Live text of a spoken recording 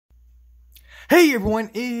Hey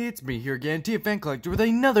everyone, it's me here again, TFN Collector, with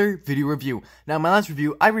another video review. Now, in my last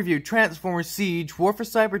review, I reviewed Transformers Siege, War for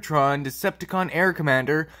Cybertron, Decepticon Air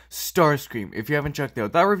Commander, Starscream. If you haven't checked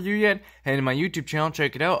out that review yet, head to my YouTube channel,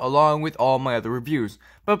 check it out, along with all my other reviews.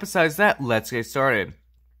 But besides that, let's get started.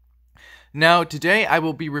 Now, today I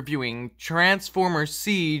will be reviewing Transformers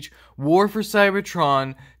Siege, War for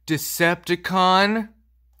Cybertron, Decepticon,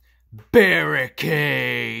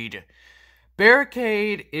 Barricade.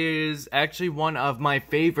 Barricade is actually one of my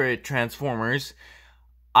favorite Transformers.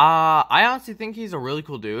 I honestly think he's a really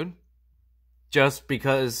cool dude. Just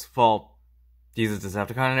because, well, he's a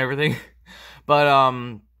Decepticon and everything. But,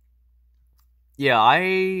 yeah,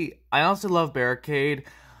 I honestly love Barricade.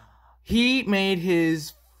 He made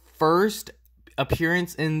his first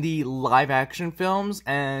appearance in the live-action films,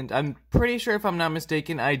 and I'm pretty sure, if I'm not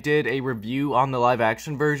mistaken, I did a review on the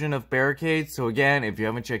live-action version of Barricade. So again, if you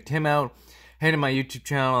haven't checked him out, head to my YouTube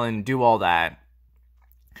channel and do all that.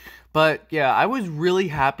 But yeah, I was really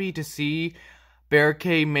happy to see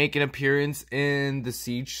Barricade make an appearance in the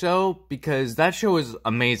Siege show, because that show is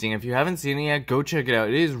amazing. If you haven't seen it yet, go check it out.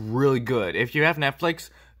 It is really good. If you have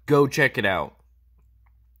Netflix, go check it out.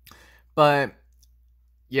 But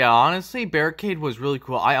yeah, honestly, Barricade was really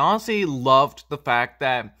cool. I honestly loved the fact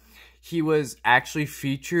that he was actually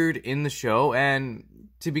featured in the show, and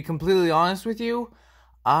to be completely honest with you,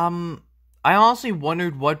 I honestly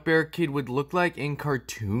wondered what Barricade would look like in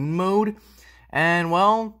cartoon mode, and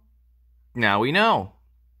well, now we know.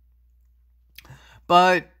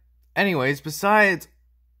 But anyways, besides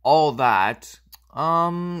all that,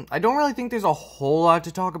 I don't really think there's a whole lot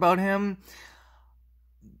to talk about him,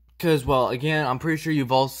 because, well, again, I'm pretty sure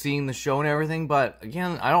you've all seen the show and everything, but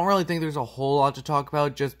again, I don't really think there's a whole lot to talk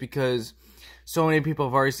about, just because so many people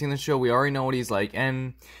have already seen the show. We already know what he's like,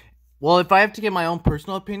 and well, if I have to give my own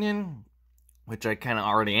personal opinion, which I kind of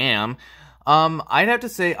already am, I'd have to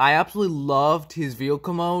say I absolutely loved his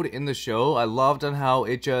vehicle mode in the show. I loved on how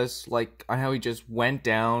it just, like, on how he just went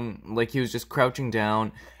down, like he was just crouching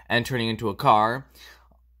down and turning into a car.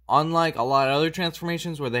 Unlike a lot of other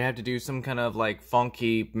transformations where they had to do some kind of, like,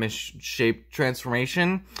 funky, misshaped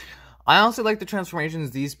transformation, I honestly like the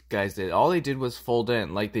transformations these guys did. All they did was fold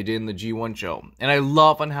in, like they did in the G1 show. And I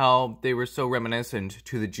love on how they were so reminiscent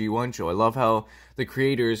to the G1 show. I love how the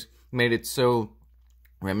creators made it so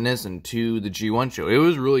reminiscent to the G1 show. It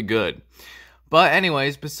was really good. But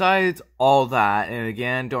anyways, besides all that, and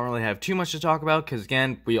again, don't really have too much to talk about, because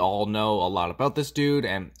again, we all know a lot about this dude,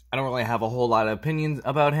 and I don't really have a whole lot of opinions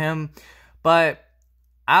about him. But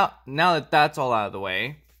now that that's all out of the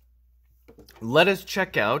way, let us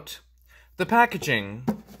check out the packaging.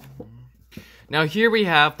 Now here we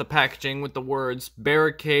have the packaging with the words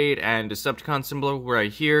Barricade and Decepticon symbol right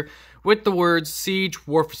here, with the words Siege,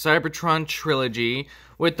 War for Cybertron Trilogy,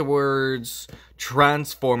 with the words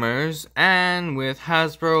Transformers, and with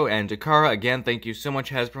Hasbro and Takara. Again, thank you so much,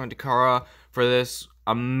 Hasbro and Takara, for this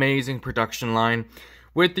amazing production line,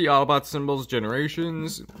 with the Autobot symbols,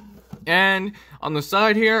 Generations. And on the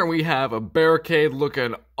side here, we have a Barricade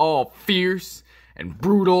looking all fierce and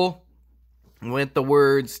brutal, with the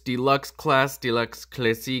words Deluxe Class, Deluxe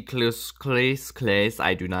Classy, Class.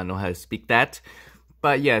 I do not know how to speak that.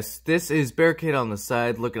 But yes, this is Barricade on the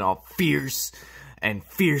side, looking all fierce and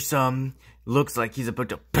fearsome. Looks like he's about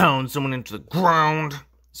to pound someone into the ground.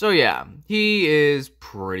 So yeah, he is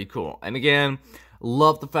pretty cool. And again,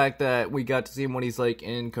 love the fact that we got to see him what he's like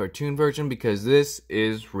in cartoon version, because this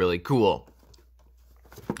is really cool.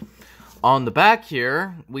 On the back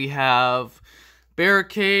here, we have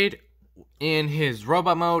Barricade in his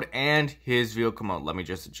robot mode and his vehicle mode. Let me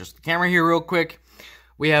just adjust the camera here real quick.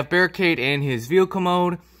 We have Barricade in his vehicle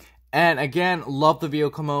mode, and again, love the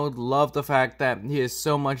vehicle mode, love the fact that he has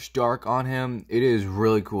so much dark on him. It is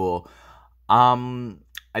really cool. I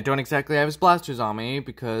don't exactly have his blasters on me,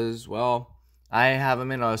 because, well, I have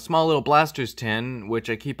him in a small little blasters tin, which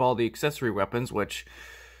I keep all the accessory weapons, which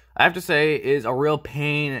I have to say is a real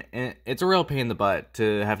pain. It's a real pain in the butt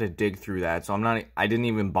to have to dig through that, so I didn't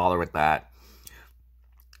even bother with that.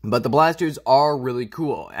 But the blasters are really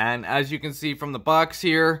cool, and as you can see from the box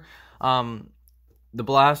here, the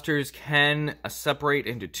blasters can separate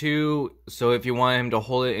into two, so if you want him to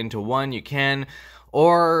hold it into one, you can,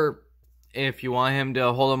 or if you want him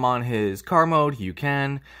to hold him on his car mode, you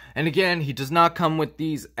can. And again, he does not come with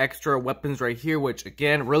these extra weapons right here, which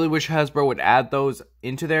again, really wish Hasbro would add those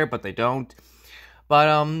into there, but they don't. But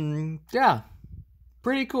yeah,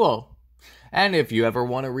 pretty cool. And if you ever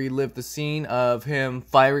want to relive the scene of him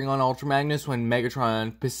firing on Ultra Magnus when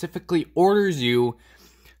Megatron specifically orders you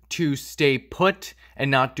to stay put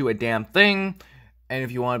and not do a damn thing, and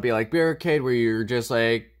if you want to be like Barricade, where you're just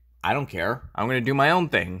like, I don't care. I'm gonna do my own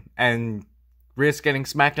thing and risk getting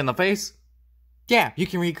smacked in the face. Yeah, you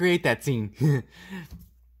can recreate that scene.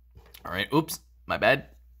 Alright, oops, my bad.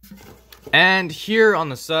 And here on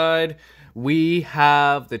the side, we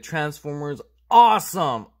have the Transformers.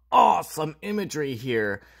 Awesome imagery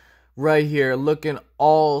here. Right here, looking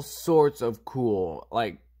all sorts of cool.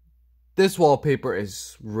 Like, this wallpaper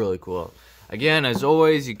is really cool. Again, as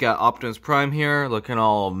always, you got Optimus Prime here, looking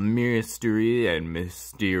all mystery and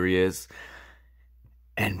mysterious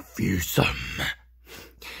and fearsome.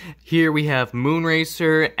 Here we have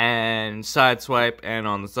Moonracer and Sideswipe, and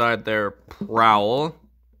on the side there, Prowl,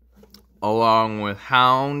 along with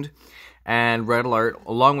Hound and Red Alert,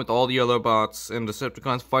 along with all the other bots and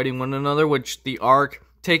Decepticons fighting one another, which the arc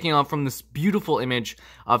taking off from this beautiful image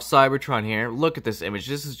of Cybertron here. Look at this image.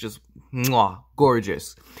 This is just mwah,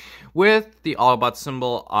 gorgeous. With the Autobot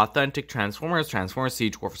symbol, Authentic Transformers, Transformers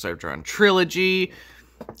Siege War for Cybertron Trilogy.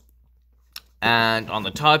 And on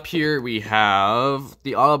the top here, we have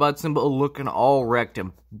the Autobot symbol looking all wrecked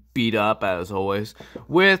and beat up, as always,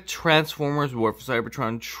 with Transformers War for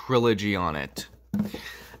Cybertron Trilogy on it.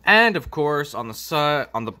 And, of course, on the side,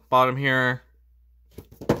 on the bottom here,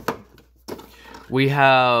 we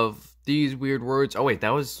have these weird words. Oh, wait, that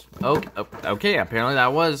was... Okay, apparently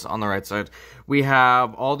that was on the right side. We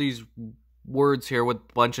have all these words here with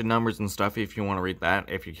a bunch of numbers and stuff, if you want to read that,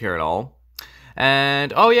 if you care at all.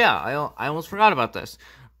 And, oh yeah, I almost forgot about this.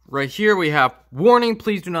 Right here we have, warning,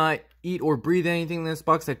 please do not eat or breathe anything in this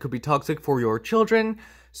box that could be toxic for your children.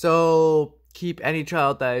 So, keep any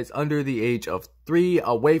child that is under the age of 3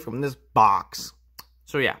 away from this box.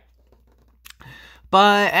 So yeah.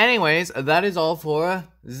 But anyways, that is all for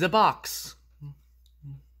the box.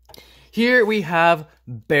 Here we have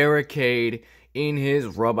Barricade in his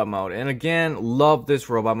robot mode. And again, love this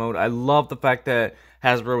robot mode. I love the fact that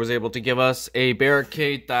Hasbro was able to give us a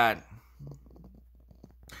barricade that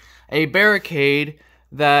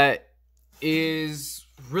is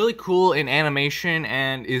really cool in animation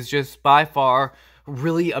and is just by far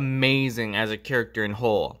really amazing as a character in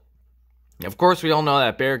whole. Of course, we all know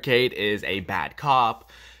that Barricade is a bad cop.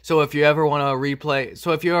 So if you ever want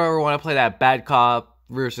to play that bad cop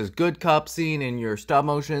versus good cop scene in your stop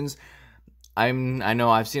motions, I know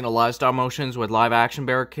I've seen a lot of stop motions with live action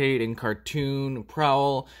Barricade and cartoon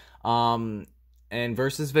Prowl and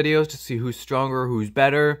versus videos to see who's stronger, who's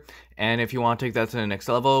better. And if you want to take that to the next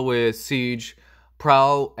level with Siege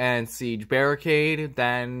Prowl and Siege Barricade,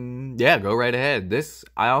 then yeah, go right ahead.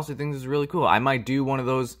 I also think this is really cool. I might do one of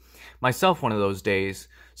those myself one of those days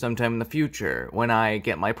sometime in the future when I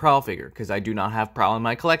get my Prowl figure, because I do not have Prowl in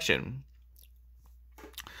my collection.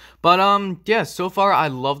 But, yeah, so far I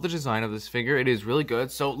love the design of this figure. It is really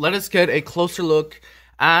good. So let us get a closer look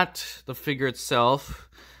at the figure itself.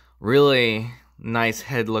 Really nice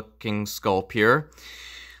head-looking sculpt here.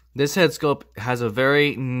 This head sculpt has a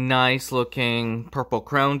very nice looking purple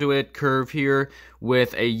crown to it, curve here,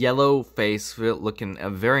 with a yellow face looking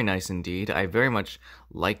very nice indeed. I very much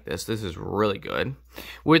like this. This is really good.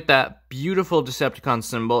 With that beautiful Decepticon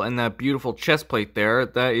symbol and that beautiful chest plate there,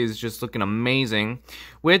 that is just looking amazing.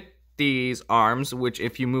 With these arms, which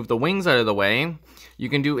if you move the wings out of the way, you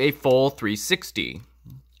can do a full 360.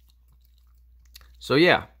 So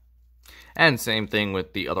yeah. And same thing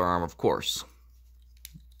with the other arm, of course.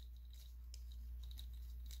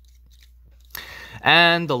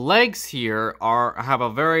 And the legs here have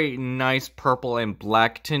a very nice purple and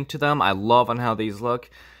black tint to them. I love on how these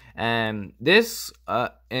look. And this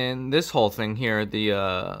whole thing here,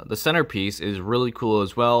 the centerpiece is really cool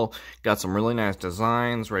as well. Got some really nice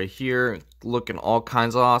designs right here, looking all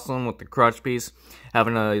kinds of awesome with the crotch piece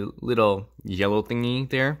having a little yellow thingy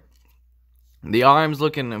there. The arms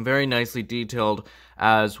looking very nicely detailed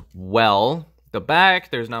as well. The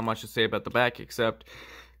back, there's not much to say about the back except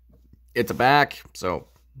it's a back, so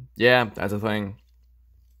yeah, that's a thing.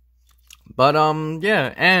 But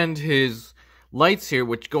yeah, and his lights here,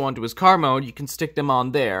 which go onto his car mode, you can stick them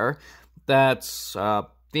on there. That's the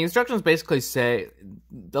instructions basically say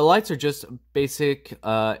the lights are just basic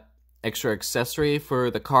extra accessory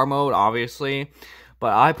for the car mode, obviously.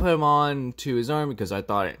 But I put them on to his arm because I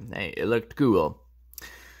thought it looked cool.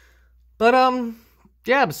 But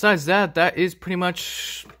yeah, besides that, that is pretty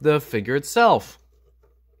much the figure itself.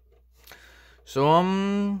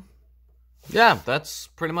 So, yeah, that's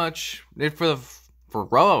pretty much it for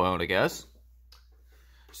Robo mode, I guess.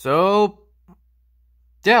 So,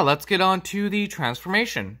 yeah, let's get on to the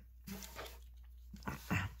transformation.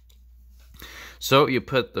 So, you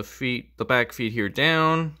put the back feet here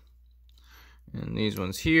down, and these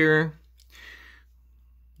ones here.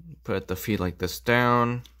 Put the feet like this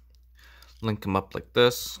down, link them up like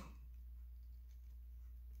this,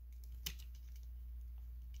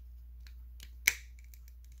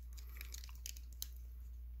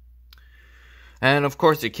 And of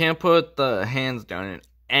course, you can't put the hands down in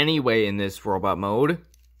any way in this robot mode.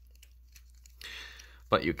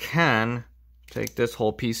 But you can take this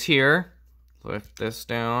whole piece here, flip this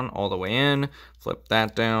down all the way in, flip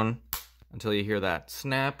that down until you hear that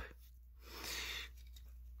snap.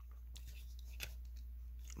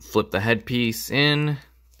 Flip the headpiece in,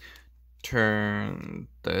 turn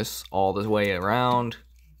this all the way around,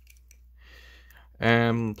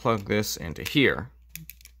 and plug this into here.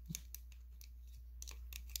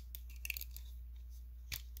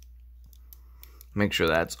 Make sure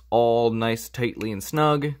that's all nice, tightly and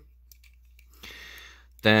snug.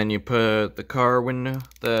 Then you put the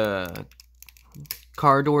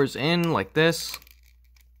car doors in like this.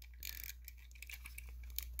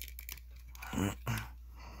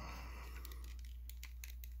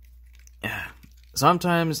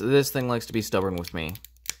 Sometimes this thing likes to be stubborn with me.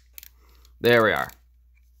 There we are.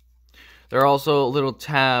 There are also little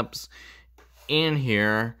tabs in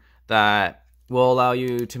here that will allow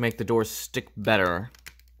you to make the doors stick better.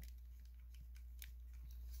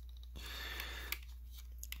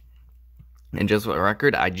 And just for the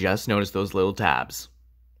record, I just noticed those little tabs.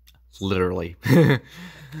 Literally.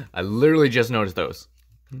 I literally just noticed those.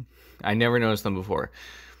 I never noticed them before.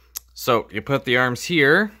 So, you put the arms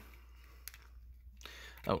here.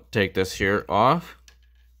 Oh, take this here off.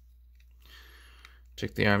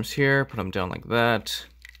 Take the arms here, put them down like that.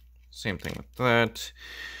 Same thing with that.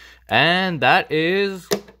 And that is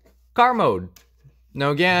car mode.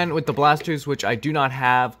 Now again, with the blasters, which I do not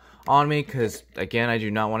have on me, because again, I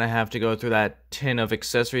do not want to have to go through that tin of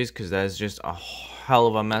accessories, because that is just a hell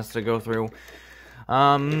of a mess to go through.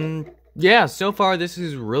 Yeah, so far this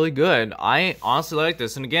is really good. I honestly like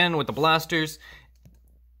this. And again, with the blasters,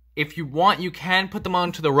 if you want, you can put them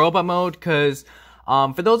onto the robot mode, because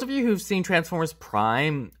for those of you who've seen Transformers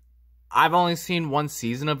Prime, I've only seen one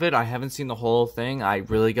season of it. I haven't seen the whole thing. I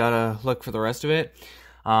really gotta look for the rest of it.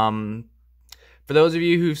 For those of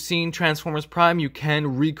you who've seen Transformers Prime, you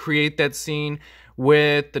can recreate that scene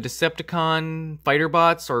with the Decepticon fighter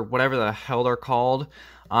bots, or whatever the hell they're called.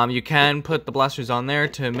 You can put the blasters on there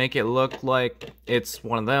to make it look like it's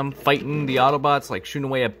one of them fighting the Autobots, like shooting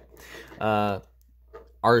away a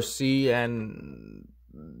RC and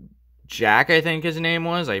Jack, I think his name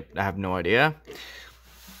was. I have no idea.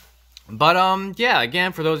 But, yeah,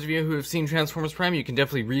 again, for those of you who have seen Transformers Prime, you can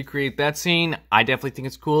definitely recreate that scene. I definitely think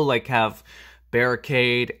it's cool, like, have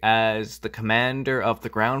Barricade as the commander of the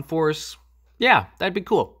ground force. Yeah, that'd be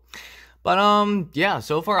cool. But, yeah,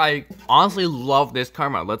 so far, I honestly love this car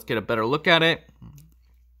mode. Let's get a better look at it.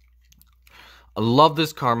 I love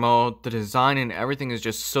this car mode. The design and everything is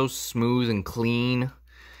just so smooth and clean.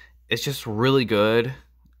 It's just really good,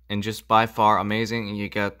 and just by far amazing. And you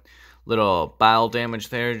got little battle damage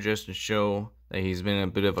there just to show that he's been in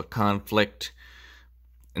a bit of a conflict.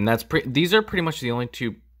 And these are pretty much the only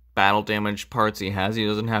two battle damage parts he has. He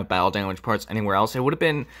doesn't have battle damage parts anywhere else.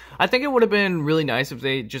 I think it would have been really nice if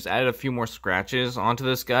they just added a few more scratches onto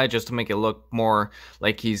this guy just to make it look more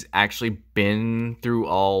like he's actually been through a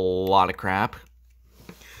lot of crap.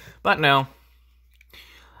 But no.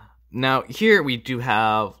 Now, here we do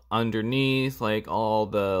have underneath, like, all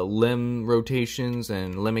the limb rotations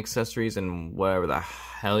and limb accessories and whatever the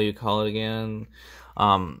hell you call it again.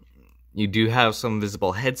 You do have some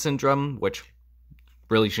visible head syndrome, which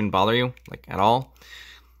really shouldn't bother you, like, at all.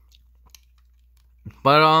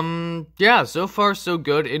 But, yeah, so far so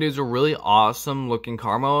good. It is a really awesome looking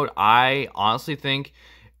car mode. I honestly think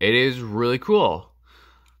it is really cool.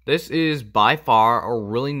 This is by far a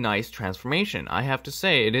really nice transformation. I have to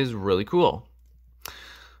say, it is really cool.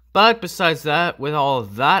 But besides that, with all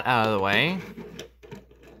of that out of the way,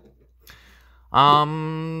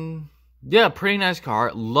 yeah, pretty nice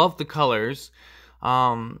car. Love the colors.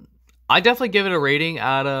 I definitely give it a rating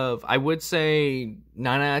out of, I would say,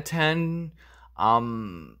 9 out of 10.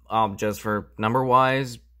 Just for number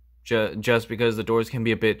wise, just because the doors can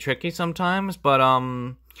be a bit tricky sometimes, but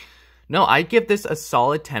no, I'd give this a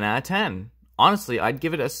solid 10 out of 10. Honestly, I'd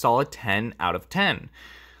give it a solid 10 out of 10.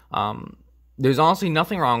 There's honestly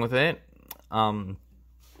nothing wrong with it.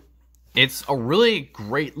 It's a really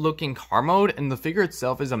great looking car mode, and the figure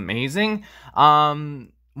itself is amazing.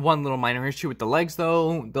 One little minor issue with the legs,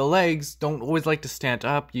 though. The legs don't always like to stand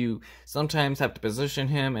up. You sometimes have to position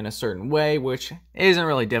him in a certain way, which isn't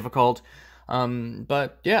really difficult.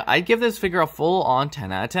 But yeah, I'd give this figure a full-on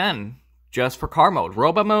 10 out of 10. Just for car mode.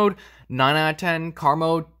 Robot mode, 9 out of 10. Car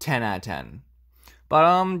mode, 10 out of 10.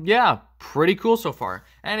 But, yeah, pretty cool so far.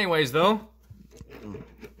 Anyways, though,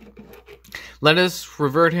 let us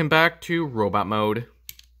revert him back to robot mode.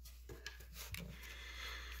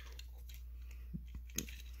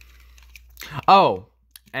 Oh,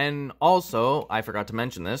 and also, I forgot to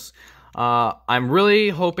mention this. I'm really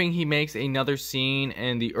hoping he makes another scene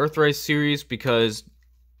in the Earthrise series because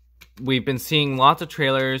we've been seeing lots of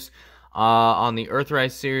trailers on the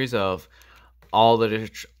Earthrise series of all the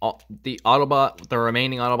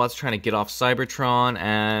remaining Autobots trying to get off Cybertron,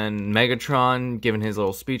 and Megatron giving his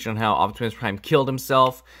little speech on how Optimus Prime killed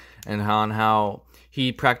himself and how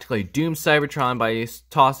he practically doomed Cybertron by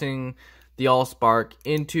tossing the Allspark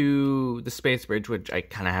into the space bridge, which I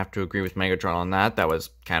kind of have to agree with Megatron on that. That was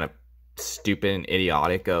kind of stupid and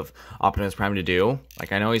idiotic of Optimus Prime to do.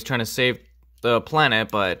 Like, I know he's trying to save the planet,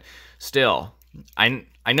 but still, I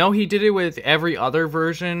know he did it with every other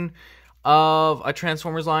version of a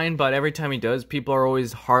Transformers line, but every time he does, people are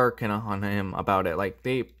always harking on him about it. Like,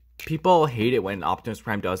 people hate it when Optimus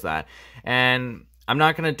Prime does that, and I'm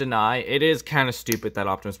not gonna deny it is kind of stupid that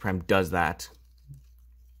Optimus Prime does that.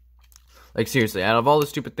 Like, seriously, out of all the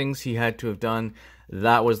stupid things he had to have done,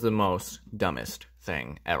 that was the most dumbest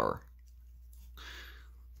thing ever.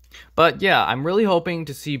 But yeah, I'm really hoping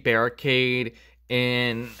to see Barricade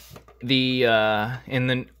in the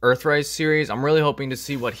Earthrise series. I'm really hoping to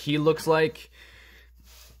see what he looks like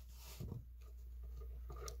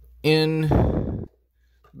in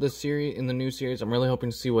the series, in the new series. I'm really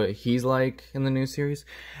hoping to see what he's like in the new series.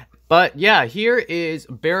 But yeah, here is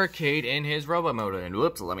Barricade in his robot mode. And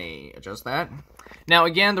whoops, let me adjust that. Now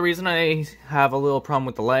again, the reason I have a little problem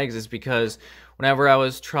with the legs is because whenever I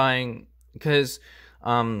was trying,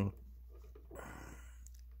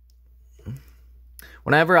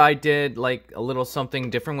 whenever I did, like, a little something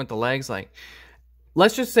different with the legs, like,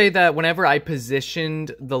 let's just say that whenever I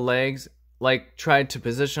positioned the legs, like, tried to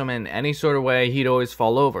position them in any sort of way, he'd always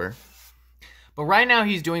fall over. But right now,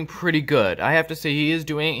 he's doing pretty good. I have to say,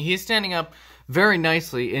 he's standing up very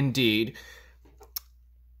nicely indeed.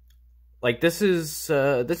 Like, this is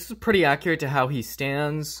pretty accurate to how he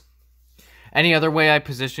stands. Any other way I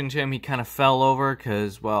positioned him, he kind of fell over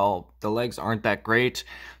because, well, the legs aren't that great.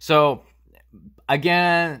 So,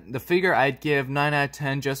 again, the figure I'd give 9 out of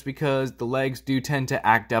 10 just because the legs do tend to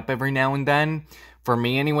act up every now and then. For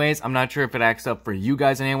me anyways. I'm not sure if it acts up for you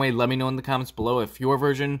guys in any way. Let me know in the comments below if your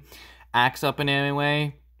version acts up in any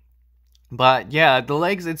way. But yeah, the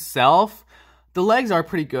legs itself, the legs are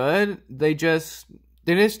pretty good. They just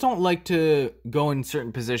don't like to go in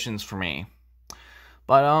certain positions for me.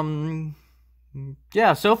 But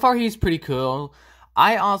yeah, so far he's pretty cool.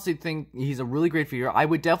 I honestly think he's a really great figure. I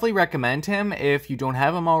would definitely recommend him if you don't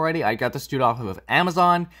have him already. I got this dude off of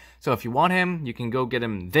Amazon, so if you want him, you can go get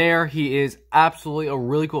him there. He is absolutely a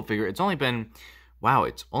really cool figure. It's only been, wow,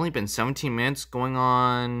 it's only been 17 minutes going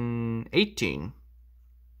on 18.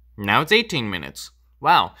 Now it's 18 minutes.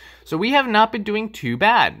 Wow. So we have not been doing too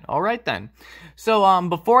bad. All right then. So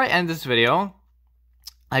before I end this video,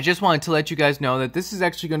 I just wanted to let you guys know that this is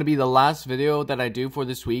actually going to be the last video that I do for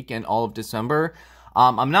this week and all of December.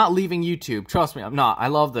 I'm not leaving YouTube. Trust me, I'm not. I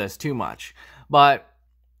love this too much. But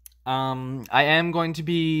I am going to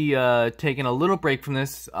be taking a little break from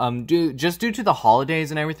this just due to the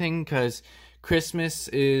holidays and everything, because Christmas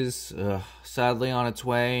is sadly on its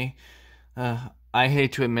way. I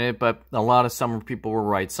hate to admit it, but a lot of summer people were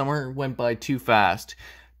right. Summer went by too fast.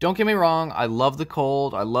 Don't get me wrong, I love the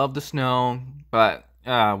cold, I love the snow, but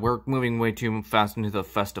we're moving way too fast into the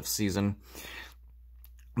festive season.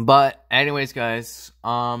 But anyways, guys,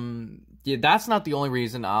 yeah, that's not the only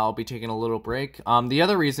reason I'll be taking a little break. The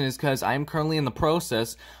other reason is because I'm currently in the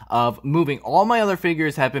process of moving. All my other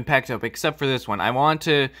figures have been packed up except for this one. I want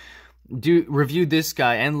to review this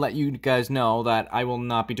guy and let you guys know that I will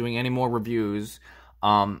not be doing any more reviews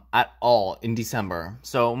at all in December.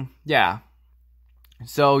 So yeah,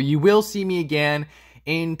 so you will see me again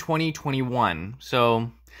in 2021. So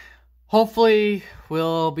hopefully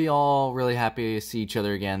we'll be all really happy to see each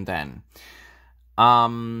other again then.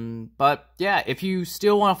 But yeah, if you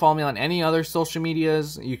still want to follow me on any other social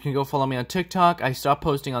medias, you can go follow me on TikTok. I stopped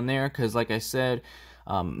posting on there because, like I said,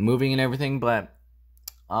 moving and everything, but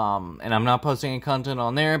and I'm not posting any content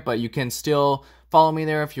on there, but you can still follow me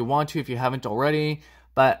there if you want to, if you haven't already.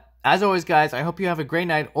 But as always, guys, I hope you have a great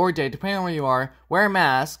night or day, depending on where you are. Wear a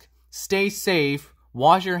mask, stay safe,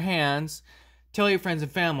 wash your hands, tell your friends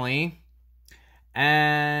and family,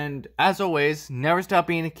 and as always, never stop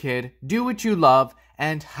being a kid, do what you love,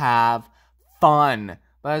 and have fun.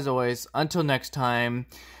 But as always, until next time,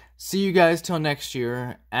 see you guys till next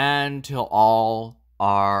year, and till all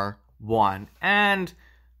are one. And,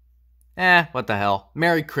 what the hell,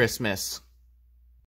 Merry Christmas.